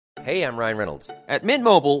Hey, I'm Ryan Reynolds. At Mint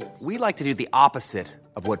Mobile, we like to do the opposite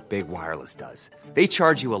of what Big Wireless does. They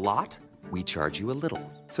charge you a lot, we charge you a little.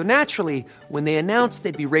 So naturally, when they announced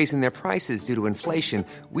they'd be raising their prices due to inflation,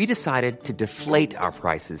 we decided to deflate our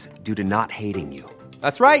prices due to not hating you.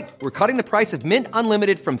 That's right. We're cutting the price of Mint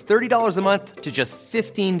Unlimited from $30 a month to just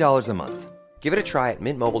 $15 a month. Give it a try at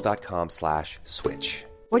mintmobile.com/switch.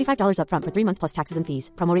 $45 up front for 3 months plus taxes and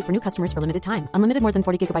fees. Promo rate for new customers for limited time. Unlimited more than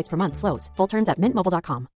 40 gigabytes per month. Slows full terms at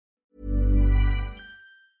mintmobile.com.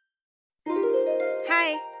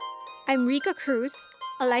 Hi, I'm Rika Cruz,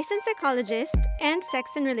 a licensed psychologist and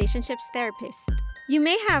sex and relationships therapist. You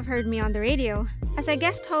may have heard me on the radio as a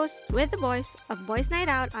guest host with the boys of Boys Night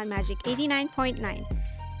Out on Magic 89.9,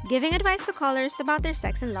 giving advice to callers about their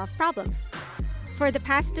sex and love problems. For the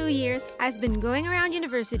past 2 years, I've been going around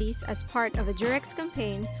universities as part of a Durex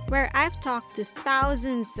campaign where I've talked to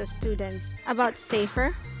thousands of students about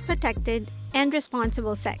safer, protected, and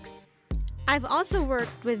responsible sex. I've also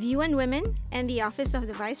worked with UN Women and the Office of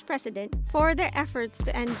the Vice President for their efforts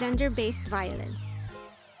to end gender-based violence.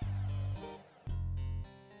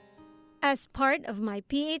 As part of my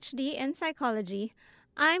PhD in psychology,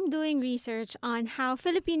 I'm doing research on how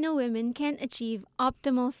Filipino women can achieve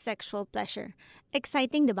optimal sexual pleasure.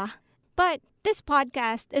 Exciting, diba? But this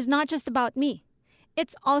podcast is not just about me.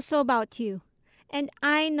 It's also about you. And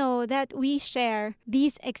I know that we share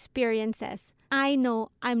these experiences. I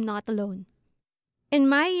know I'm not alone. In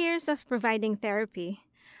my years of providing therapy,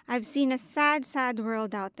 I've seen a sad, sad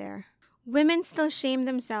world out there. Women still shame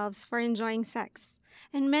themselves for enjoying sex,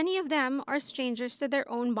 and many of them are strangers to their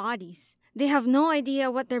own bodies. They have no idea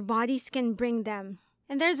what their bodies can bring them.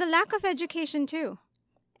 And there's a lack of education too,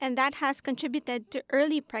 and that has contributed to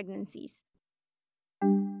early pregnancies.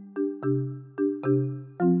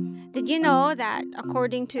 Did you know that,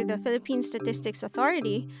 according to the Philippine Statistics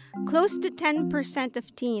Authority, close to 10%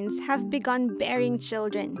 of teens have begun bearing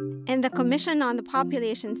children? And the Commission on the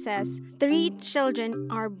Population says 3 children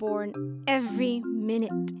are born every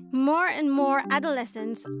minute. More and more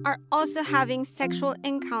adolescents are also having sexual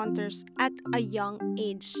encounters at a young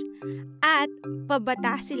age. At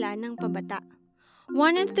pabata sila ng pabata.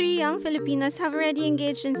 1 in 3 young Filipinas have already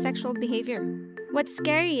engaged in sexual behavior. What's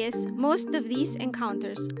scary is most of these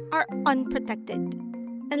encounters are unprotected.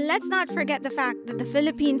 And let's not forget the fact that the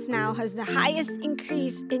Philippines now has the highest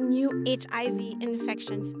increase in new HIV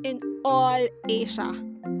infections in all Asia.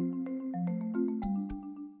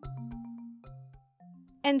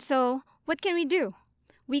 And so, what can we do?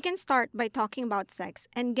 We can start by talking about sex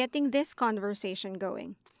and getting this conversation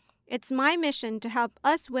going. It's my mission to help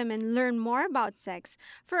us women learn more about sex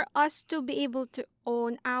for us to be able to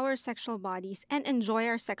own our sexual bodies and enjoy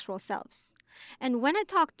our sexual selves. And when I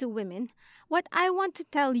talk to women, what I want to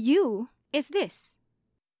tell you is this.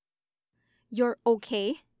 You're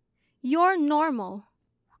okay. You're normal.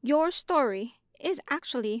 Your story is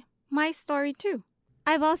actually my story too.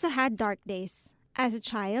 I've also had dark days as a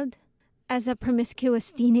child, as a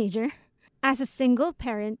promiscuous teenager, as a single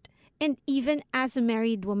parent, and even as a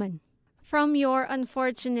married woman. From your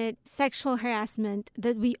unfortunate sexual harassment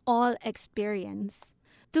that we all experience,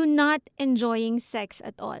 to not enjoying sex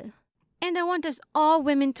at all. And I want us all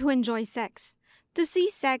women to enjoy sex, to see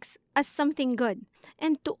sex as something good,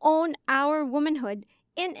 and to own our womanhood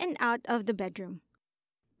in and out of the bedroom.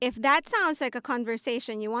 If that sounds like a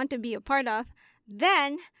conversation you want to be a part of,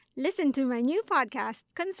 then listen to my new podcast,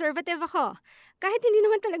 Conservative Ako. Kahit hindi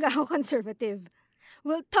naman talaga ako conservative.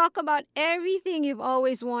 We'll talk about everything you've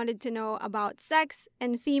always wanted to know about sex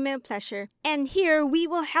and female pleasure. And here we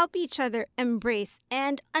will help each other embrace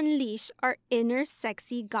and unleash our inner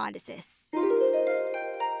sexy goddesses.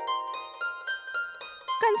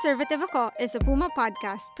 Conservative Ako is a Puma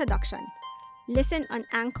Podcast production. Listen on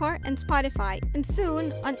Anchor and Spotify and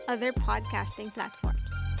soon on other podcasting platforms.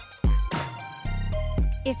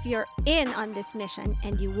 If you're in on this mission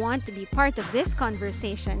and you want to be part of this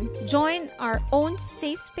conversation, join our own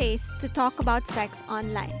safe space to talk about sex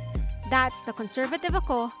online. That's the Conservative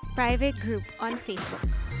Ako private group on Facebook.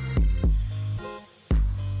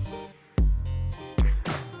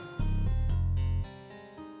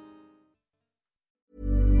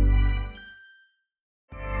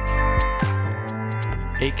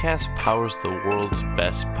 Acast powers the world's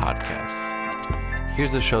best podcasts.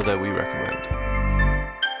 Here's a show that we recommend.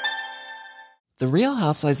 The Real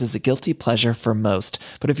Housewives is a guilty pleasure for most,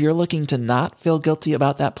 But if you're looking to not feel guilty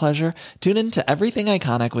about that pleasure, tune in to Everything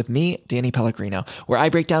Iconic with me, Danny Pellegrino, where I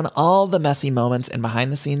break down all the messy moments and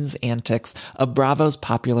behind-the-scenes antics of Bravo's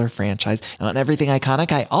popular franchise. And on Everything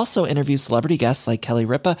Iconic, I also interview celebrity guests like Kelly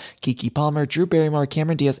Ripa, Keke Palmer, Drew Barrymore,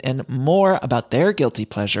 Cameron Diaz, and more about their guilty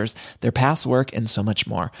pleasures, their past work, and so much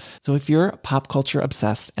more. So if you're pop culture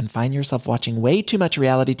obsessed and find yourself watching way too much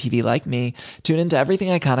reality TV like me, tune into Everything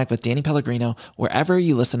Iconic with Danny Pellegrino wherever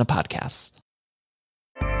you listen to podcasts.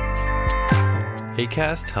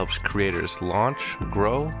 Acast helps creators launch,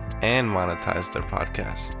 grow, and monetize their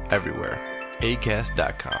podcasts everywhere.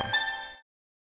 Acast.com.